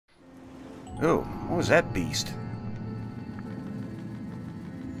Ooh, what was that beast?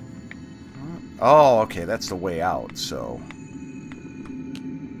 Oh, okay, that's the way out, so...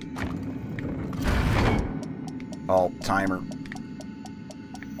 Oh, timer.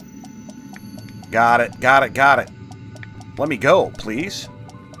 Got it, got it, got it. Let me go, please.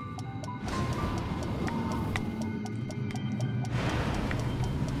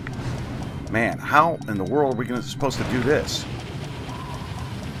 Man, how in the world are we supposed to do this?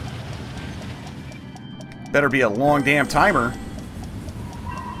 Better be a long damn timer.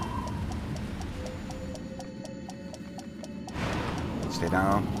 Stay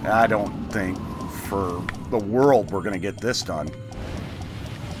down. I don't think for the world we're going to get this done.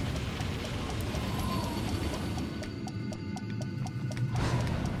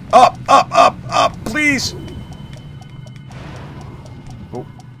 Up, up, up, up, please. Oh.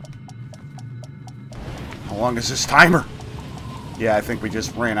 How long is this timer? Yeah, I think we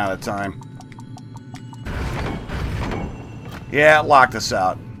just ran out of time. Yeah, it locked us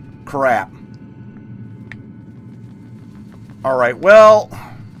out. Crap. Alright, well...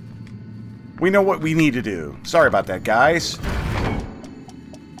 we know what we need to do. Sorry about that, guys.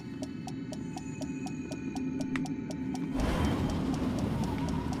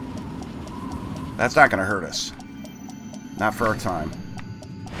 That's not going to hurt us. Not for our time.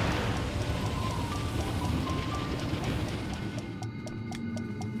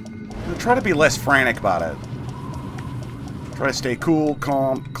 I'll try to be less frantic about it. Try to stay cool,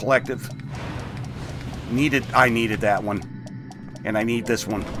 calm, collective. I needed that one. And I need this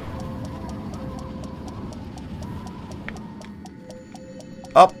one.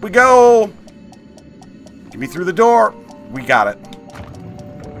 Up we go! Get me through the door. We got it.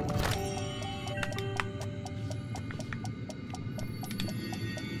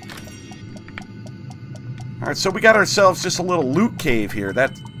 Alright, so we got ourselves just a little loot cave here.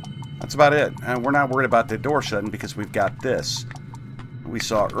 That's about it. And we're not worried about the door shutting because we've got this we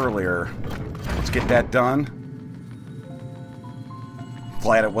saw earlier. Let's get that done.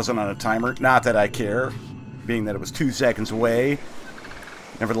 Glad it wasn't on a timer. Not that I care, being that it was 2 seconds away.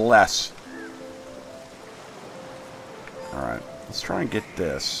 Nevertheless. Alright, let's try and get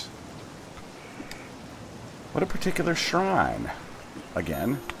this. What a particular shrine.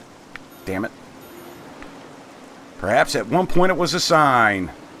 Again. Damn it. Perhaps at one point it was a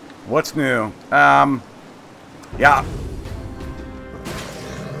sign. What's new? Yeah.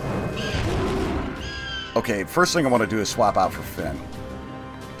 Okay, first thing I want to do is swap out for Finn.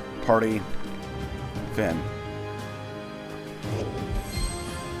 Party. Finn.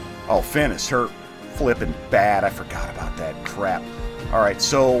 Oh, Finn is hurt. Flipping bad. I forgot about that crap. Alright,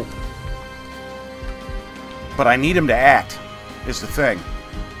 so... but I need him to act, is the thing.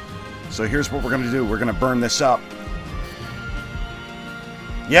 So here's what we're going to do. We're going to burn this up.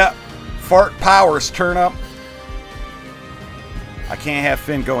 Yep. Fart powers turn up. I can't have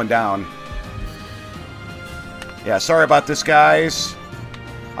Finn going down. Yeah, sorry about this, guys.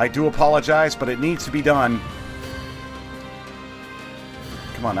 I do apologize, but it needs to be done.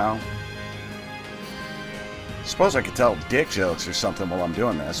 Come on now. Suppose I could tell dick jokes or something while I'm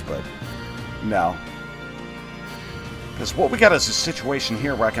doing this, but no. Because what we got is a situation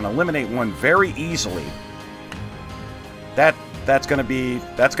here where I can eliminate one very easily. That's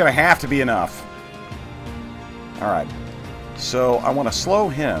gonna have to be enough. Alright. So I want to slow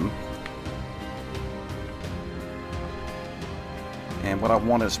him. And what I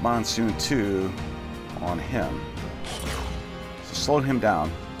want is Monsoon 2 on him. So slow him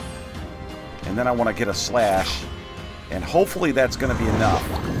down. And then I want to get a slash. And hopefully that's going to be enough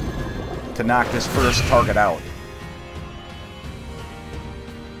to knock this first target out.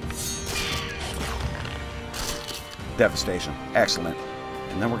 Devastation. Excellent.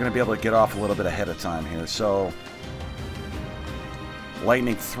 And then we're going to be able to get off a little bit ahead of time here. So,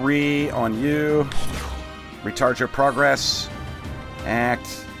 Lightning 3 on you. Retard your progress.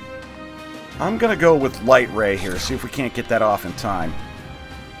 Act. I'm going to go with Light Ray here. See if we can't get that off in time.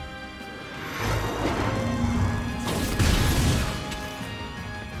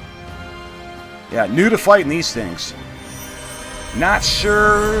 Yeah, new to fighting these things. Not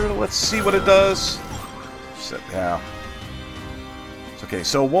sure. Let's see what it does. Yeah. It's okay.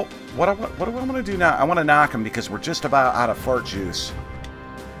 So what do I want to do now? I want to knock him because we're just about out of fart juice.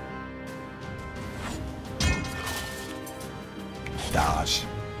 Dodge.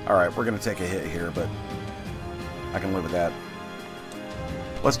 Alright, we're going to take a hit here, but I can live with that.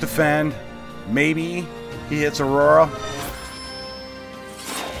 Let's defend. Maybe he hits Aurora.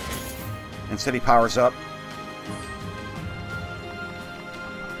 Instead he powers up.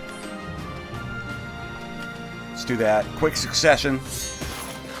 Let's do that. Quick succession.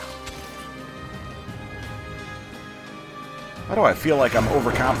 Why do I feel like I'm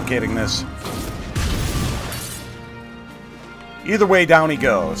overcomplicating this? Either way, down he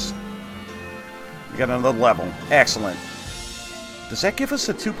goes. We got another level. Excellent. Does that give us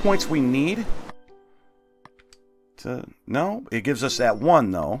the 2 points we need? No, it gives us that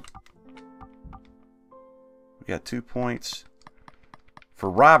 1, though. We got 2 points for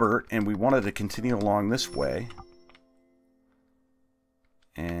Robert, and we wanted to continue along this way.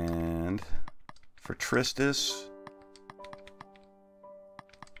 And for Tristis,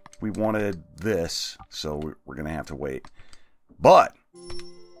 we wanted this, so we're going to have to wait. But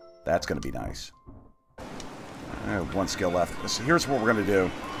that's going to be nice. I have 1 skill left. So here's what we're going to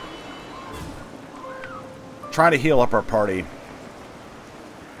do. Trying to heal up our party.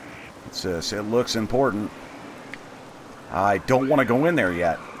 What's this? It looks important. I don't want to go in there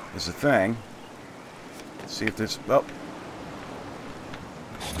yet, is the thing. Let's see if there's... Oh.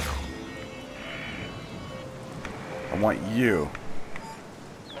 I want you.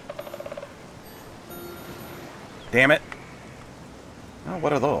 Damn it. Oh,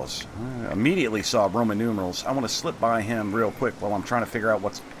 what are those? I immediately saw Roman numerals. I want to slip by him real quick while I'm trying to figure out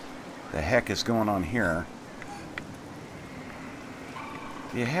what the heck is going on here.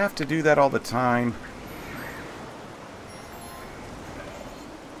 Do you have to do that all the time?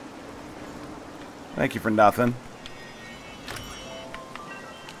 Thank you for nothing.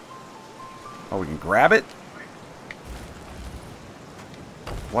 Oh, we can grab it?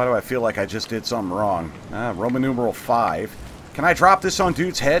 Why do I feel like I just did something wrong? Roman numeral 5. Can I drop this on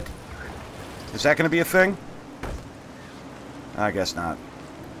dude's head? Is that going to be a thing? I guess not.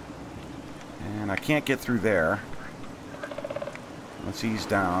 And I can't get through there. Let's ease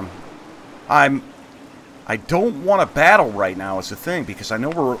down. I don't want to battle right now is the thing, because I know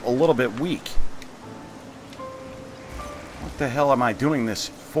we're a little bit weak. What the hell am I doing this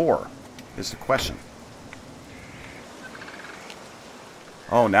for? Is the question.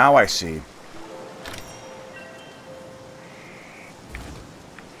 Oh, now I see.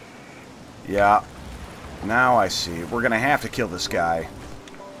 Yeah. Now I see. We're going to have to kill this guy.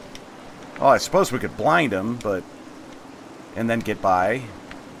 Oh, I suppose we could blind him, but... And then get by.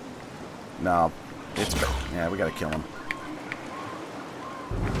 No. It's... Yeah, we got to kill him.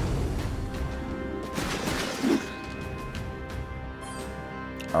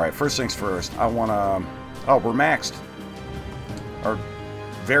 Alright, first things first. I want to... Oh, we're maxed. Or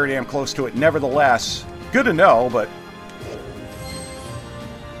very damn close to it. Nevertheless, good to know, but...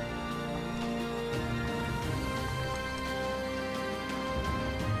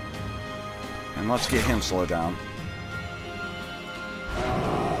 And let's get him slowed down.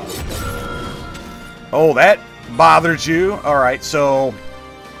 Oh, that bothered you? Alright, so...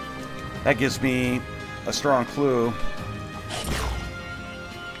 That gives me a strong clue.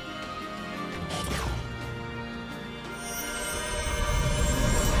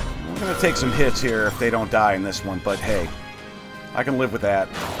 We're going to take some hits here if they don't die in this one, but hey, I can live with that.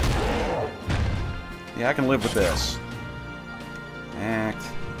 Yeah, I can live with this. Act.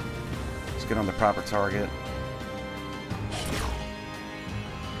 Let's get on the proper target.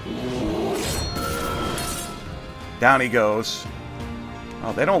 Down he goes.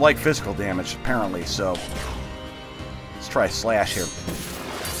 Oh, they don't like physical damage, apparently, so... Let's try slash here.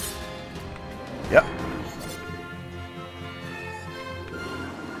 Yep.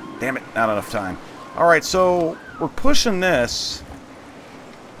 Damn it, not enough time. Alright, so we're pushing this.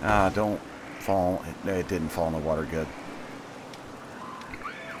 Don't fall. It didn't fall in the water good.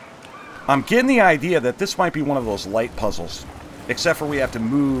 I'm getting the idea that this might be one of those light puzzles. Except for we have to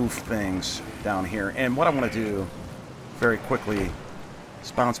move things down here. And what I want to do very quickly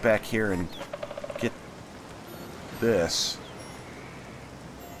is bounce back here and get this.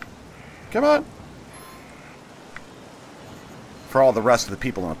 Come on! For all the rest of the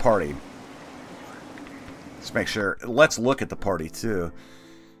people in the party. Let's make sure. Let's look at the party, too.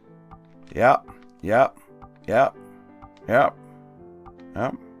 Yep. Yep. Yep. Yep.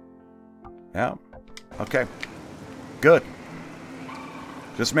 Yep. Yep. Okay. Good.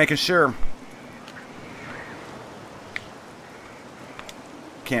 Just making sure.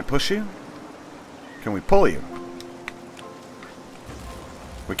 Can't push you? Can we pull you?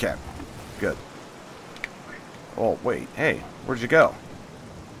 We can. Good. Oh, wait. Hey, where'd you go?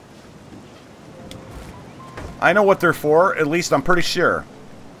 I know what they're for. At least I'm pretty sure.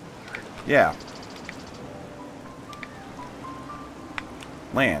 Yeah.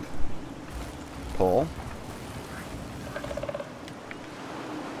 Land. Pull.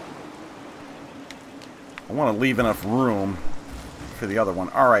 I want to leave enough room for the other one.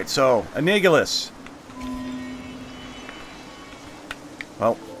 Alright, so, Anigulus.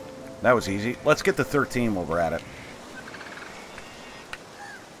 Well, that was easy. Let's get to 13 while we're at it.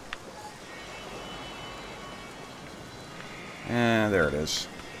 And there it is.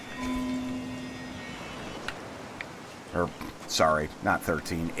 Or, sorry, not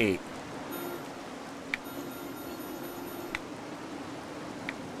 13, 8.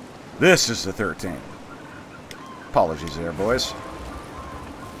 This is the 13. Apologies there, boys.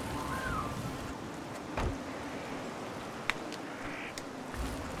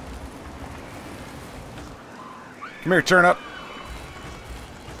 Come here, Turnip.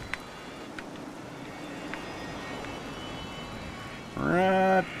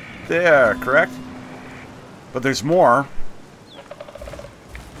 Right there, correct? But there's more.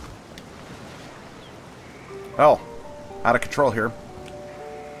 Oh, out of control here.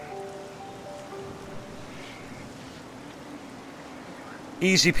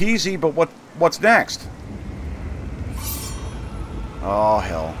 Easy peasy, but what's next? Oh,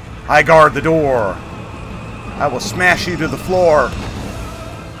 hell. I guard the door. I will smash you to the floor.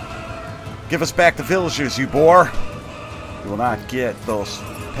 Give us back the villagers, you boar. You will not get those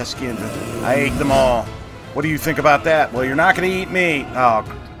pesky... I ate them all. What do you think about that? Well, you're not going to eat me. Oh,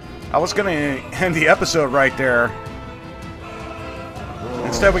 I was going to end the episode right there.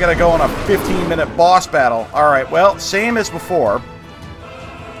 Instead, we got to go on a 15-minute boss battle. Alright, well, same as before.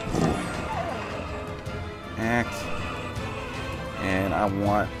 Act. And I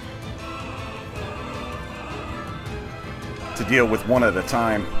want to deal with one at a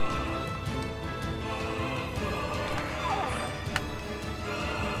time.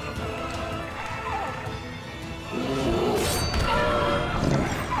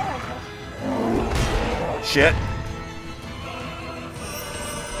 Shit.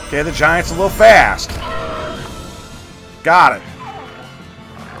 Okay, the giant's a little fast. Got it.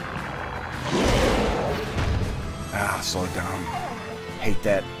 Ah, slow it down. Hate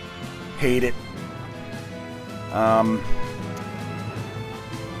that. Hate it.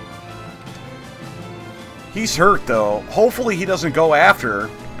 He's hurt, though. Hopefully he doesn't go after.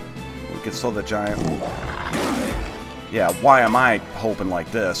 We can slow the giant. Yeah, why am I hoping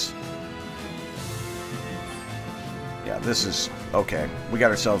like this? Yeah, this is... Okay, we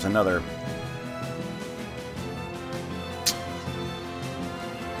got ourselves another...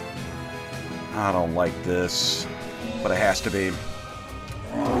 I don't like this, but it has to be.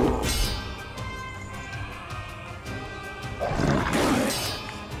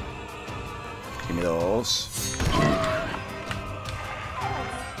 Give me those.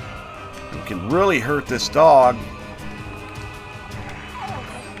 We can really hurt this dog.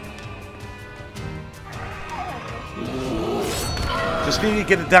 Just need to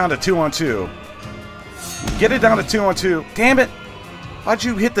get it down to 2-on-2. Get it down to 2-on-2. Damn it! Why'd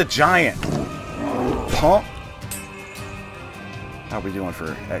you hit the giant? Pump. How are we doing for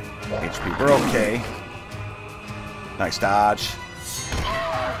HP? We're okay. Nice dodge.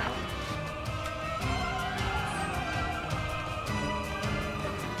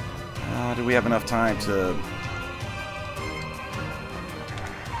 Do we have enough time to...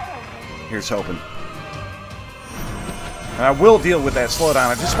 Here's hoping. And I will deal with that slowdown.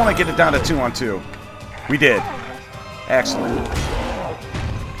 I just want to get it down to 2-on-2. We did. Excellent.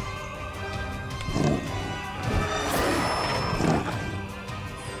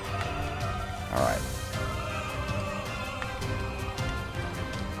 Alright.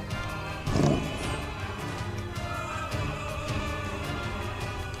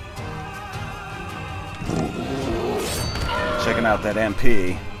 Checking out that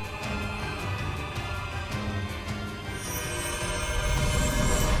MP.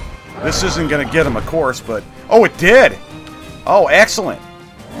 This isn't going to get him, of course, but... Oh, it did! Oh, excellent.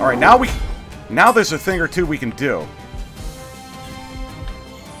 Alright, now there's a thing or two we can do.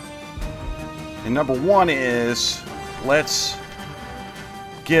 And number one is... Let's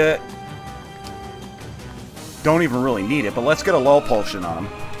get... Don't even really need it, but let's get a lull potion on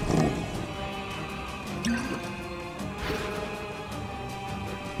him.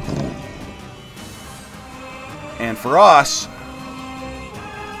 And for us...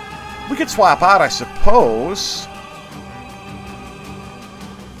 We could swap out, I suppose.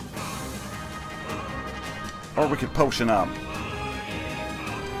 Or we could potion up.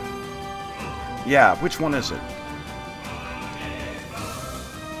 Yeah, which one is it?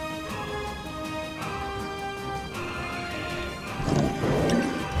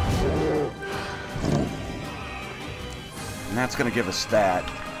 And that's going to give us that.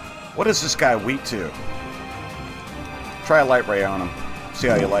 What is this guy weak to? Try a light ray on him. See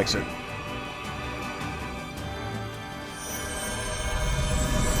how he likes it.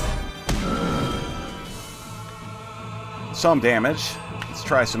 Some damage. Let's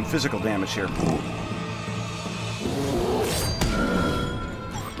try some physical damage here.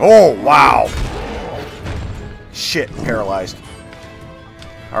 Oh, wow. Shit, paralyzed.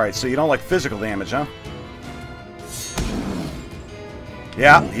 Alright, so you don't like physical damage, huh?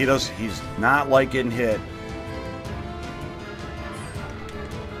 Yeah, he does. He's not like getting hit.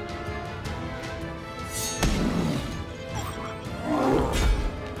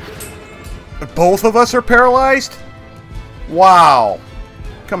 Both of us are paralyzed? Wow.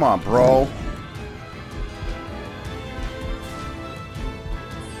 Come on, bro.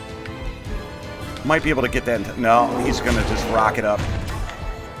 Might be able to get that. No, he's going to just rock it up.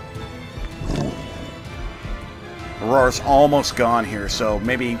 Aurora's almost gone here, so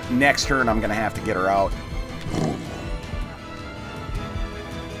maybe next turn I'm going to have to get her out.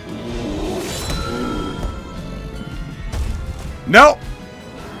 Nope.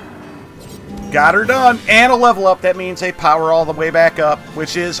 Got her done. And a level up. That means they power all the way back up,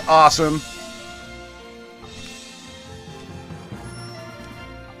 which is awesome.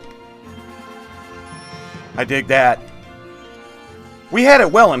 I dig that. We had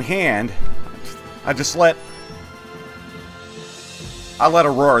it well in hand. I let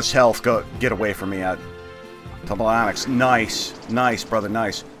Aurora's health get away from me. Tumble Onix. Nice. Nice, brother.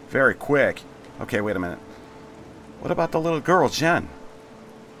 Nice. Very quick. Okay, wait a minute. What about the little girl, Jen?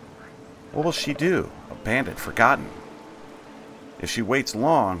 What will she do? Abandoned, forgotten. If she waits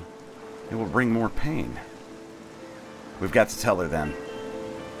long, it will bring more pain. We've got to tell her then.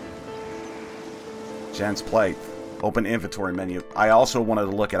 Jen's plight. Open inventory menu. I also wanted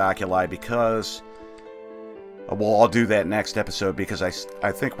to look at Oculi because... well, I'll do that next episode because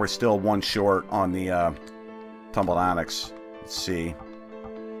I think we're still one short on the Tumbled Onix. Let's see.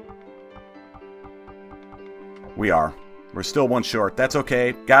 We are. We're still one short. That's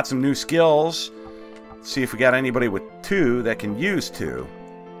okay. Got some new skills. Let's see if we got anybody with 2 that can use 2.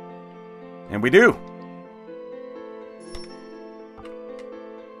 And we do.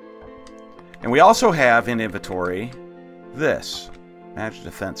 And we also have in inventory this. Magic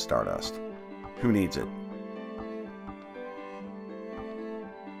Defense Stardust. Who needs it?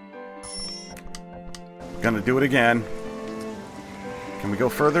 Gonna do it again. Can we go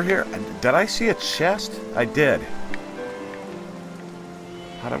further here? Did I see a chest? I did.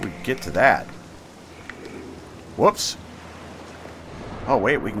 How did we get to that? Whoops. Oh,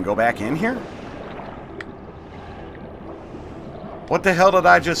 wait, we can go back in here? What the hell did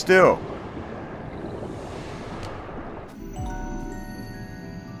I just do?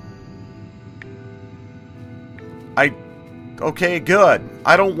 Okay, good.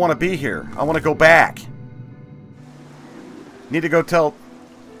 I don't want to be here. I want to go back. Need to go tell...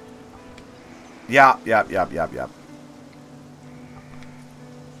 Yep.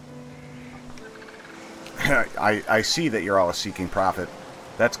 I see that you're all seeking profit.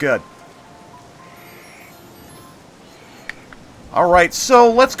 That's good. Alright,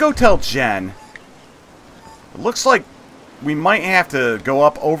 so let's go tell Jen. It looks like we might have to go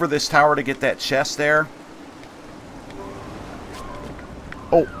up over this tower to get that chest there.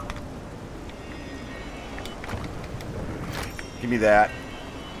 Oh. Give me that.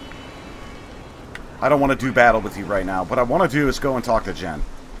 I don't want to do battle with you right now. What I want to do is go and talk to Jen.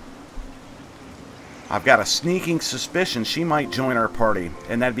 I've got a sneaking suspicion she might join our party,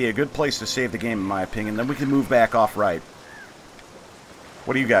 and that'd be a good place to save the game, in my opinion. Then we can move back off right.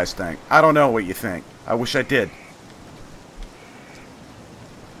 What do you guys think? I don't know what you think. I wish I did.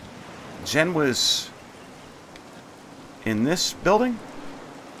 Jen was in this building?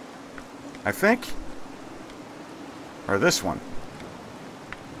 I think? Or this one?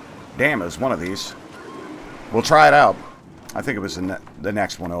 Damn, it was one of these. We'll try it out. I think it was the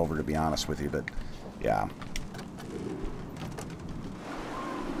next one over, to be honest with you, but yeah.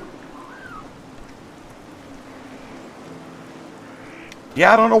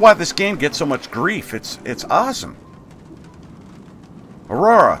 Yeah, I don't know why this game gets so much grief. It's awesome.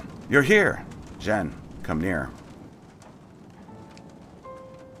 Aurora, you're here. Jen, come near.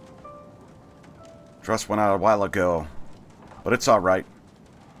 Trust went out a while ago, but it's alright.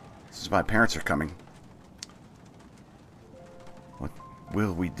 This is my parents are coming. What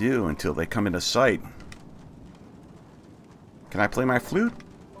will we do until they come into sight? Can I play my flute?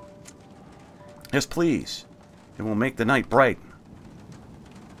 Yes, please. It will make the night bright.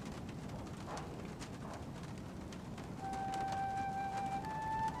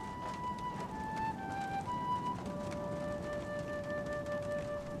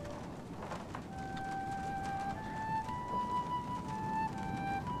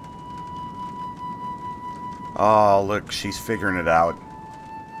 Oh, look, she's figuring it out.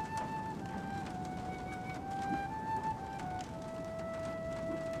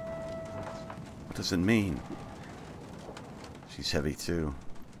 What does it mean? She's heavy, too.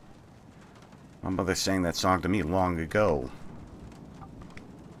 My mother sang that song to me long ago.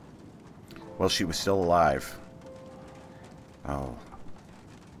 Well, she was still alive. Oh.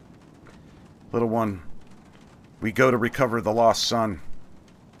 Little one, we go to recover the lost son.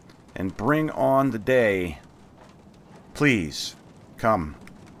 And bring on the day. Please, come.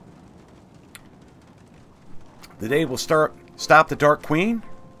 The day will stop the Dark Queen?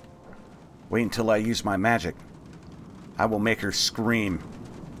 Wait until I use my magic. I will make her scream.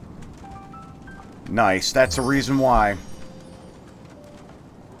 Nice, that's a reason why.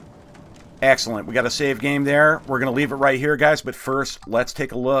 Excellent, we got a save game there. We're going to leave it right here, guys. But first, let's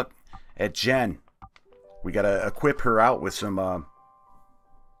take a look at Jen. We got to equip her out with some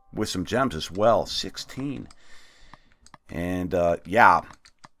gems as well. 16. And, yeah.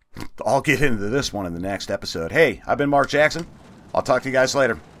 I'll get into this one in the next episode. Hey, I've been Mark Jackson. I'll talk to you guys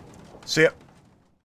later. See ya.